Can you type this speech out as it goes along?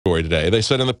story today. They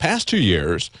said in the past 2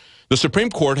 years, the Supreme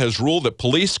Court has ruled that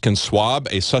police can swab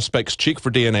a suspect's cheek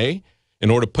for DNA in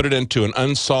order to put it into an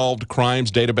unsolved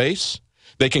crimes database.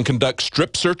 They can conduct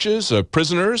strip searches of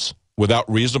prisoners without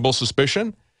reasonable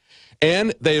suspicion.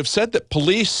 And they have said that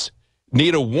police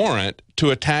need a warrant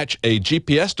to attach a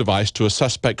GPS device to a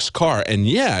suspect's car. And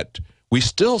yet, we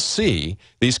still see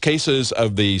these cases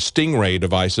of the Stingray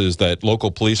devices that local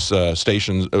police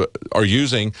stations are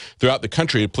using throughout the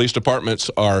country. Police departments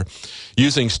are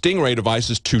using Stingray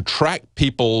devices to track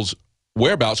people's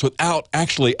whereabouts without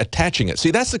actually attaching it.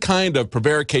 See, that's the kind of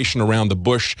prevarication around the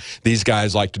bush these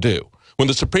guys like to do. When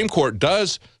the Supreme Court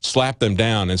does slap them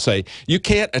down and say, you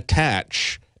can't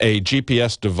attach a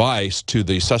GPS device to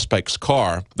the suspect's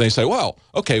car, they say, well,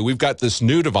 okay, we've got this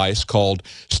new device called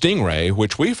Stingray,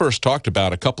 which we first talked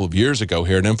about a couple of years ago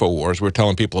here at InfoWars. We're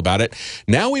telling people about it.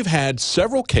 Now we've had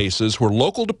several cases where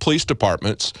local police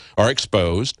departments are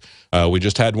exposed. We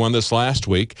just had one this last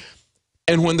week.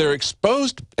 And when they're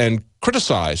exposed and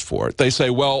criticized for it, they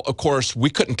say, well, of course, we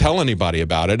couldn't tell anybody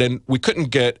about it, and we couldn't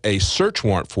get a search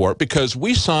warrant for it because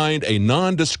we signed a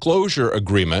non-disclosure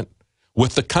agreement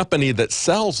with the company that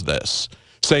sells this,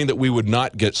 saying that we would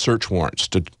not get search warrants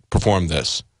to perform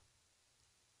this.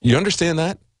 You understand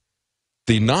that?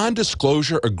 The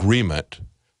non-disclosure agreement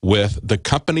with the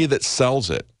company that sells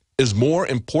it is more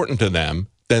important to them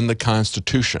than the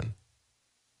Constitution.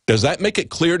 Does that make it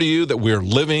clear to you that we're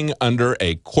living under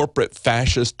a corporate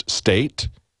fascist state?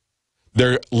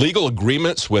 Their legal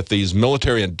agreements with these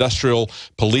military-industrial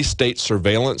police state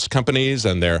surveillance companies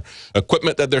and their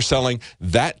equipment that they're selling,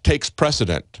 that takes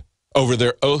precedent over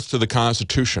their oath to the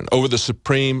Constitution, over the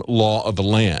supreme law of the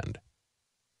land.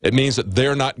 It means that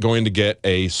they're not going to get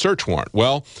a search warrant.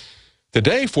 Well,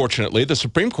 today, fortunately, the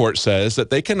Supreme Court says that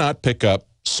they cannot pick up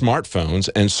smartphones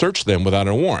and search them without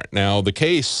a warrant. Now, the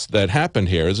case that happened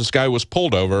here is this guy was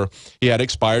pulled over. He had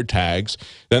expired tags.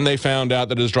 Then they found out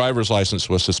that his driver's license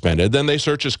was suspended. Then they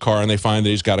search his car and they find that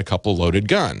he's got a couple of loaded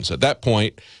guns. At that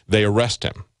point, they arrest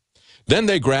him. Then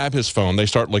they grab his phone. They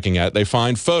start looking at it. They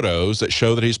find photos that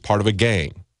show that he's part of a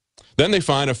gang. Then they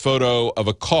find a photo of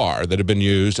a car that had been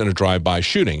used in a drive-by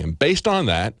shooting. And based on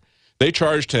that, they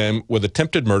charged him with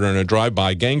attempted murder in a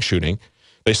drive-by gang shooting.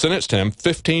 They sentenced him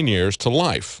 15 years to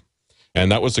life.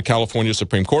 And that was the California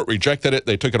Supreme Court, rejected it.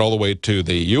 They took it all the way to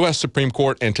the U.S. Supreme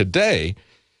Court. And today,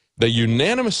 they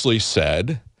unanimously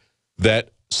said that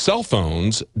cell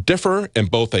phones differ in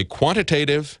both a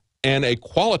quantitative and a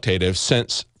qualitative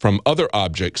sense from other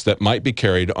objects that might be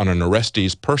carried on an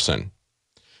arrestee's person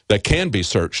that can be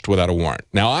searched without a warrant.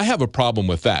 Now, I have a problem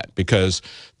with that because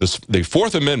the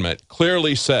Fourth Amendment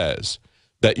clearly says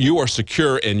that you are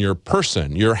secure in your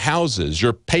person, your houses,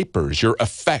 your papers, your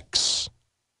effects.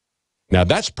 Now,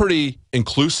 that's pretty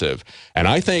inclusive, and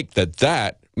I think that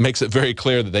that makes it very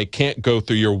clear that they can't go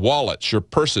through your wallets, your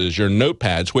purses, your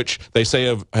notepads, which they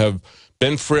say have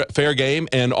been fair game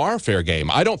and are fair game.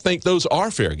 I don't think those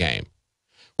are fair game.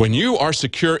 When you are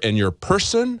secure in your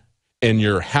person, in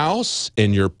your house,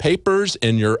 in your papers,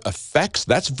 in your effects,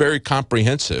 that's very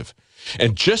comprehensive.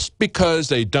 And just because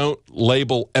they don't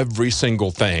label every single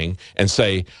thing and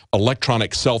say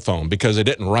electronic cell phone, because they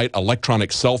didn't write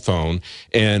electronic cell phone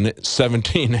in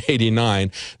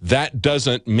 1789, that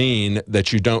doesn't mean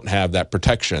that you don't have that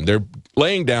protection. They're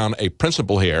laying down a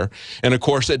principle here. And of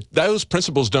course, those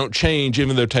principles don't change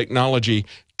even though technology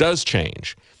does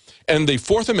change. And the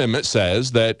Fourth Amendment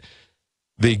says that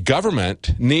the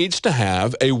government needs to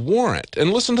have a warrant.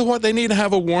 And listen to what they need to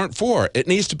have a warrant for. It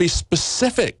needs to be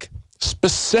specific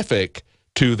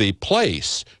to the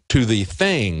place, to the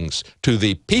things, to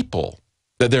the people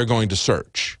that they're going to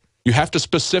search. You have to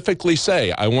specifically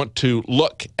say, I want to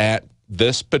look at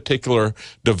this particular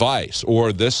device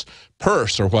or this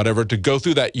purse or whatever to go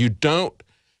through that. You don't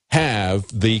have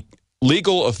the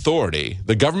legal authority.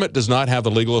 The government does not have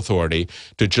the legal authority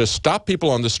to just stop people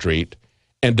on the street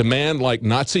and demand, like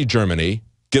Nazi Germany,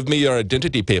 give me your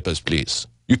identity papers, please.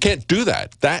 You can't do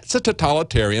that. That's a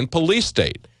totalitarian police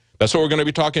state. That's what we're going to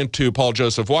be talking to Paul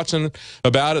Joseph Watson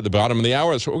about at the bottom of the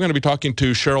hour. That's what we're going to be talking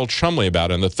to Cheryl Chumley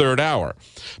about in the third hour.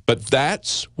 But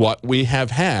that's what we have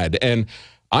had. And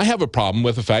I have a problem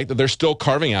with the fact that they're still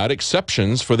carving out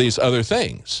exceptions for these other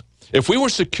things. If we were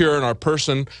secure in our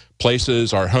person,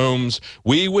 places, our homes,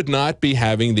 we would not be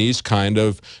having these kind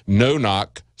of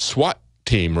no-knock SWAT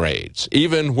team raids.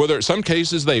 Even whether some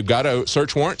cases they've got a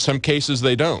search warrant, some cases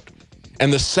they don't.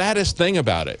 And the saddest thing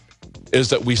about it is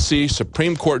that we see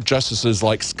Supreme Court justices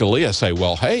like Scalia say,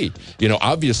 well, hey, you know,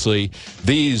 obviously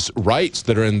these rights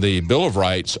that are in the Bill of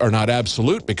Rights are not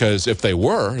absolute because if they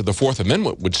were, the Fourth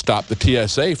Amendment would stop the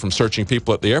TSA from searching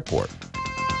people at the airport.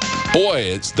 Boy,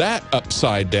 it's that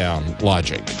upside down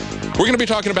logic. We're going to be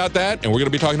talking about that, and we're going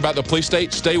to be talking about the police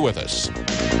state. Stay with us.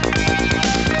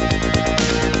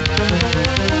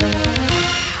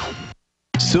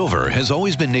 Silver has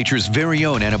always been nature's very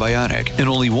own antibiotic, and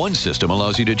only one system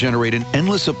allows you to generate an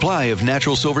endless supply of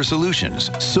natural silver solutions.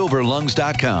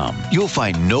 SilverLungs.com. You'll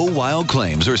find no wild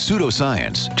claims or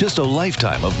pseudoscience, just a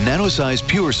lifetime of nano-sized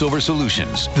pure silver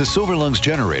solutions. The Silver Lungs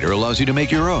generator allows you to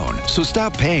make your own, so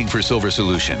stop paying for silver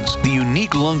solutions. The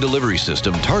unique lung delivery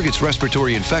system targets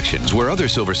respiratory infections where other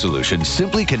silver solutions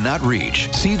simply cannot reach.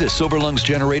 See the Silver Lungs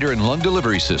generator and lung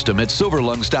delivery system at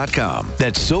SilverLungs.com.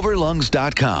 That's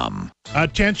SilverLungs.com.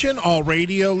 Attention all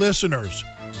radio listeners.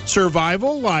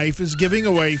 Survival Life is giving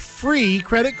away free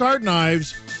credit card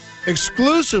knives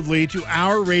exclusively to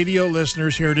our radio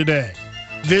listeners here today.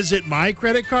 Visit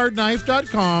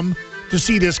mycreditcardknife.com to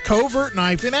see this covert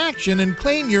knife in action and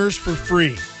claim yours for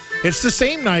free. It's the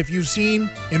same knife you've seen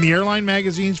in the airline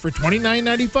magazines for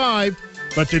 $29.95,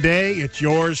 but today it's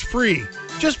yours free.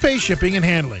 Just pay shipping and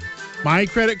handling.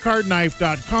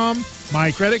 mycreditcardknife.com,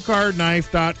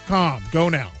 mycreditcardknife.com. Go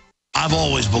now. I've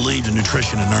always believed in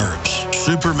nutrition and herbs.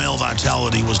 Super Male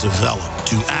Vitality was developed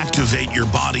to activate your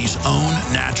body's own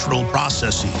natural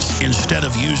processes instead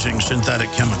of using synthetic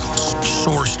chemicals.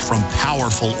 Sourced from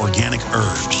powerful organic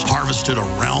herbs, harvested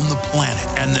around the planet,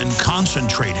 and then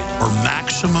concentrated for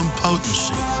maximum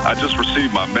potency. I just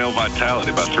received my Male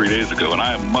Vitality about 3 days ago, and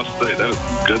I must say, that was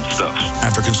good stuff.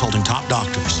 After consulting top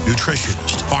doctors,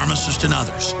 nutritionists, pharmacists, and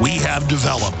others, we have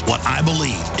developed what I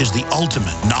believe is the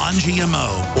ultimate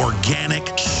non-GMO organic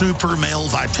Super Male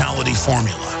Vitality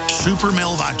formula. Super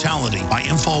Male Vitality by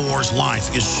InfoWars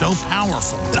Life is so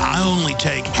powerful that I only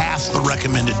take half the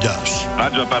recommended dose. I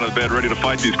jump out of bed ready to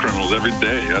fight these criminals every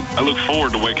day. I look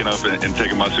forward to waking up and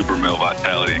taking my Super Male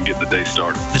Vitality and getting the day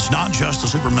started. It's not just the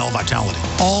Super Male Vitality.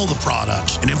 All the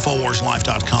products at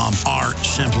InfoWarsLife.com are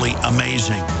simply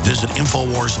amazing. Visit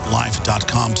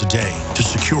InfoWarsLife.com today to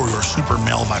secure your Super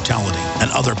Male Vitality and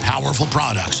other powerful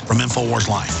products from InfoWars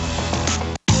Life.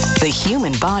 The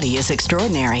human body is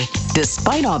extraordinary.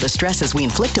 Despite all the stresses we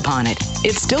inflict upon it,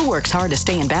 it still works hard to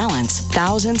stay in balance.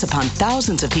 Thousands upon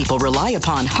thousands of people rely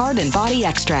upon Heart and Body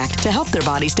Extract to help their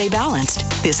body stay balanced.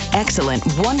 This excellent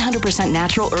 100%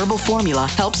 natural herbal formula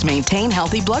helps maintain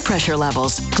healthy blood pressure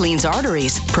levels, cleans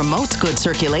arteries, promotes good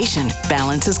circulation,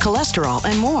 balances cholesterol,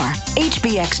 and more.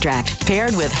 HB Extract,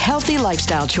 paired with healthy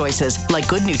lifestyle choices like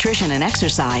good nutrition and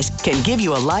exercise, can give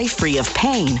you a life free of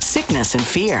pain, sickness, and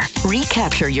fear.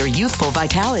 Recapture your youthful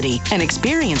vitality and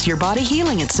experience your body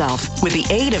healing itself with the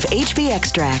aid of HB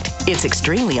Extract. It's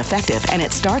extremely effective and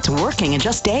it starts working in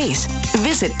just days.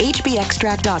 Visit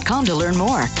hbextract.com to learn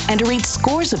more and to read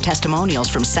scores of testimonials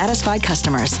from satisfied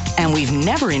customers. And we've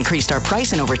never increased our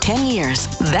price in over 10 years.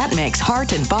 That makes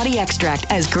Heart and Body Extract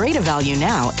as great a value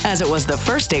now as it was the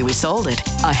first day we sold it.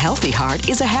 A healthy heart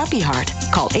is a happy heart.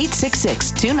 Call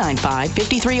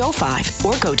 866-295-5305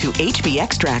 or go to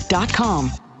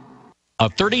hbextract.com. A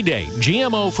 30-day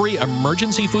GMO-free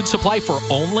emergency food supply for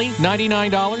only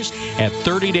 $99 at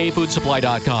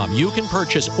 30dayfoodsupply.com. You can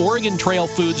purchase Oregon Trail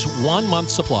Foods'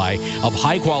 1-month supply of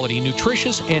high-quality,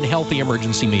 nutritious, and healthy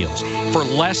emergency meals. For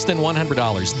less than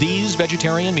 $100, these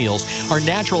vegetarian meals are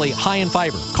naturally high in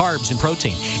fiber, carbs, and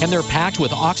protein, and they're packed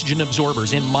with oxygen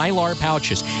absorbers in Mylar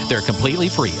pouches. They're completely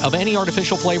free of any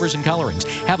artificial flavors and colorings,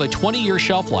 have a 20-year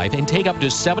shelf life, and take up to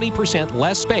 70%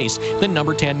 less space than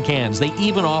number 10 cans. They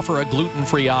even offer a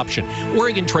gluten-free option.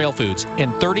 Oregon Trail Foods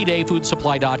and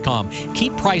 30dayfoodsupply.com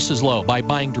keep prices low by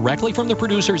buying directly from the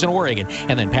producers in Oregon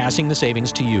and then passing the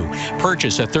savings to you.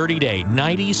 Purchase a 30-day,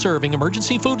 90-serving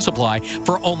emergency food supply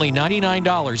for only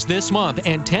 $99 this month,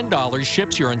 and $10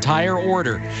 ships your entire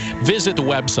order. Visit the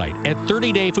website at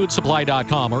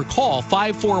 30dayfoodsupply.com or call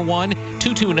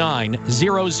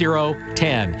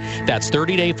 541-229-0010. That's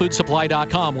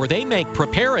 30dayfoodsupply.com, where they make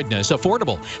preparedness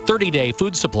affordable.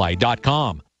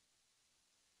 30dayfoodsupply.com.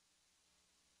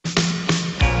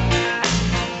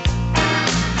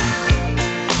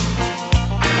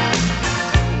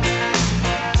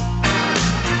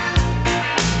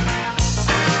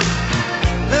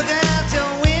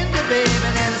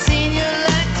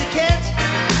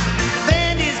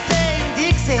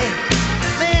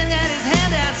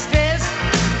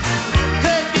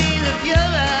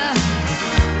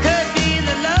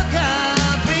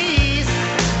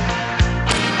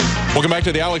 Welcome back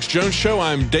to the Alex Jones Show.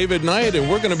 I'm David Knight, and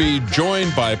we're going to be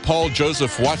joined by Paul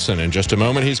Joseph Watson in just a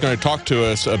moment. He's going to talk to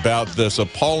us about this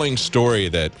appalling story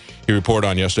that he reported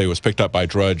on yesterday. It was picked up by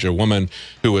Drudge, a woman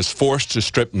who was forced to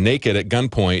strip naked at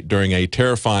gunpoint during a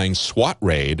terrifying SWAT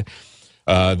raid.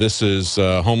 This is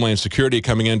Homeland Security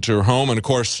coming into her home, and of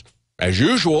course, as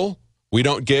usual, We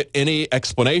don't get any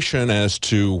explanation as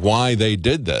to why they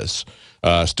did this.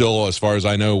 Still, as far as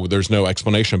I know, there's no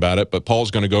explanation about it, but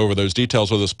Paul's going to go over those details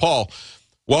with us. Paul,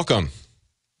 welcome.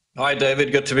 Hi,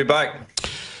 David. Good to be back.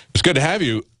 It's good to have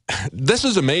you. This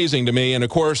is amazing to me, and of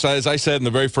course, as I said in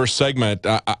the very first segment,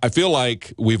 I feel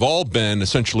like we've all been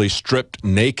essentially stripped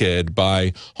naked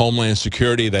by Homeland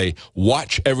Security. They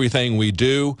watch everything we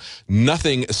do.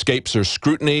 Nothing escapes their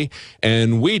scrutiny,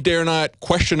 and we dare not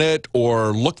question it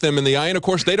or look them in the eye. And of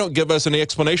course, they don't give us any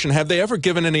explanation. Have they ever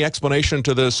given any explanation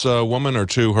to this woman or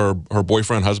to her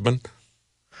boyfriend, husband?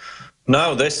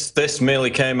 No, this merely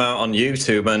came out on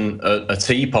YouTube and a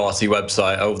Tea Party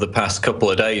website over the past couple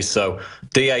of days. So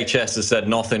DHS has said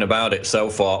nothing about it so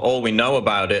far. All we know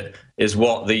about it is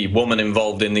what the woman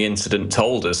involved in the incident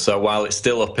told us. So while it's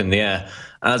still up in the air,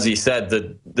 as he said,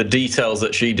 the details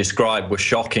that she described were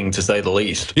shocking, to say the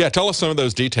least. Yeah, tell us some of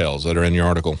those details that are in your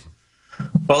article.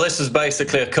 Well, this is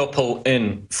basically a couple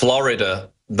in Florida.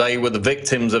 They were the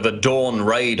victims of a dawn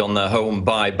raid on their home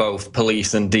by both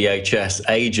police and DHS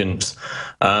agents.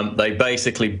 They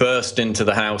basically burst into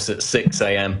the house at 6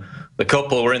 a.m. The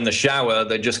couple were in the shower.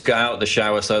 They just got out of the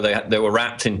shower, so they were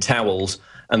wrapped in towels.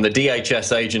 And the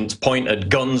DHS agents pointed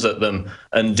guns at them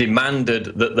and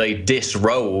demanded that they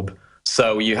disrobe.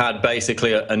 So you had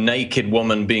basically a naked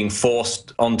woman being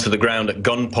forced onto the ground at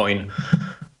gunpoint.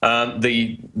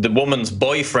 The woman's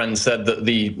boyfriend said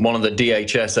that one of the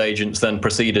DHS agents then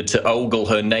proceeded to ogle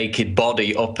her naked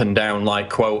body up and down like,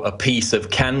 quote, a piece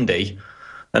of candy.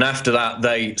 And after that,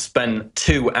 they spent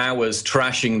 2 hours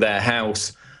trashing their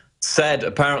house. Said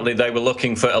apparently they were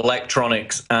looking for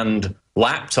electronics and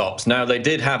laptops. Now, they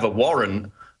did have a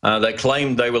warrant. They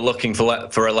claimed they were looking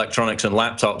for electronics and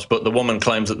laptops, but the woman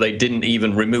claims that they didn't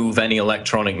even remove any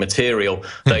electronic material.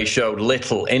 They showed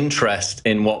little interest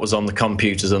in what was on the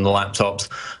computers and the laptops.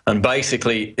 And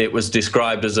basically, it was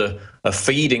described as a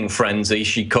feeding frenzy.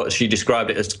 She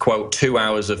described it as, quote, 2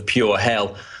 hours of pure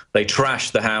hell. They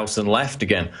trashed the house and left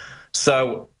again.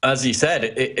 So, as he said,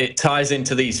 it ties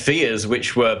into these fears,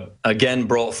 which were again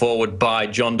brought forward by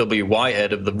John W.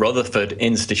 Whitehead of the Rutherford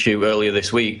Institute earlier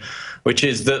this week, which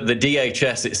is that the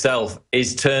DHS itself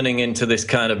is turning into this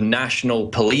kind of national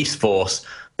police force,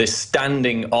 this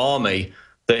standing army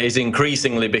that is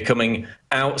increasingly becoming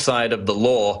outside of the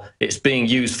law. It's being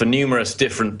used for numerous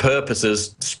different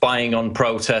purposes, spying on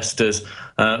protesters,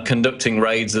 conducting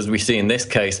raids, as we see in this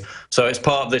case. So it's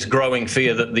part of this growing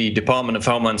fear that the Department of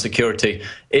Homeland Security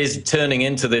is turning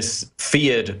into this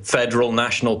feared federal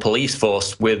national police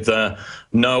force with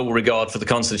no regard for the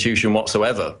Constitution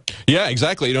whatsoever. Yeah,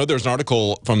 exactly. You know, there's an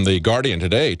article from The Guardian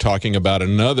today talking about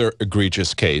another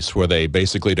egregious case where they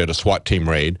basically did a SWAT team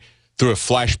raid, threw a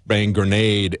flashbang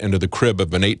grenade into the crib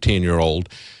of an 18-year-old,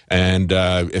 and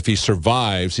if he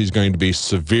survives, he's going to be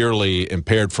severely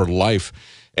impaired for life.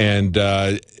 And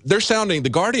the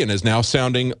Guardian is now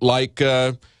sounding like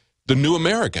the New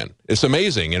American. It's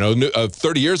amazing. You know,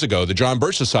 30 years ago, the John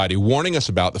Birch Society warning us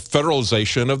about the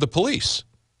federalization of the police.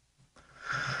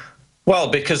 Well,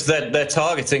 because they're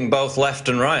targeting both left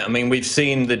and right. I mean, we've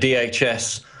seen the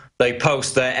DHS, they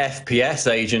post their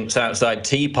FPS agents outside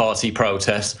Tea Party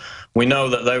protests. We know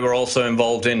that they were also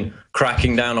involved in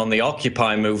cracking down on the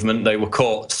Occupy movement. They were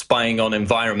caught spying on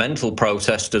environmental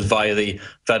protesters via the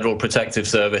Federal Protective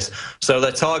Service. So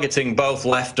they're targeting both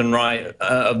left and right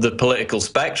of the political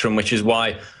spectrum, which is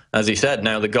why, as he said,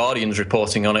 now the Guardian's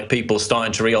reporting on it. People are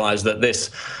starting to realize that this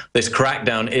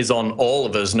crackdown is on all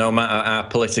of us, no matter our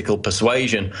political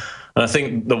persuasion. And I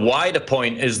think the wider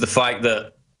point is the fact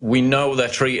that we know they're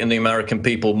treating the American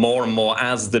people more and more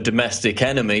as the domestic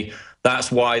enemy.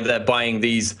 That's why they're buying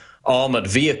these armored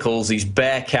vehicles, these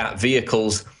Bearcat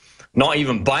vehicles, not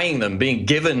even buying them, being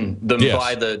given them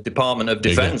by the Department of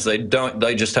Defense. They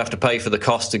just have to pay for the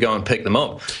cost to go and pick them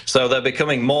up. So they're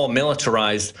becoming more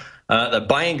militarized. They're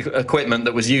buying equipment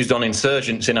that was used on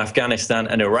insurgents in Afghanistan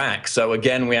and Iraq. So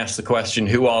again, we ask the question,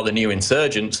 who are the new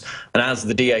insurgents? And as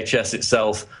the DHS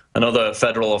itself and other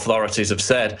federal authorities have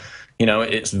said, you know,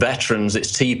 it's veterans,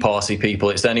 it's Tea Party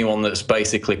people, it's anyone that's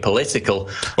basically political.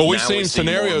 Well, we've seen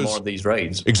scenarios, more of these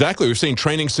raids. Exactly. We've seen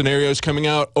training scenarios coming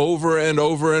out over and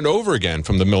over and over again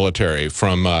from the military,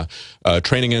 from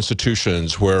training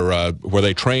institutions where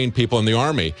they train people in the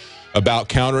Army about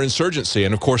counterinsurgency.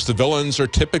 And, of course, the villains are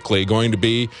typically going to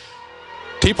be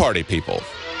Tea Party people.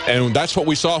 And that's what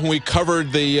we saw when we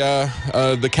covered the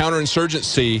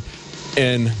counterinsurgency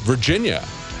in Virginia.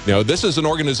 You know, this is an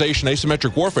organization,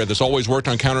 Asymmetric Warfare, that's always worked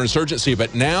on counterinsurgency,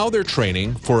 but now they're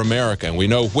training for America, and we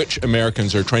know which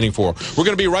Americans they're training for. We're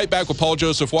going to be right back with Paul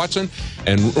Joseph Watson,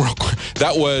 and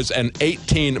that was an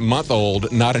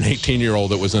 18-month-old, not an 18-year-old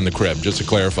that was in the crib. Just to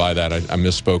clarify that, I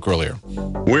misspoke earlier.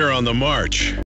 We're on the march.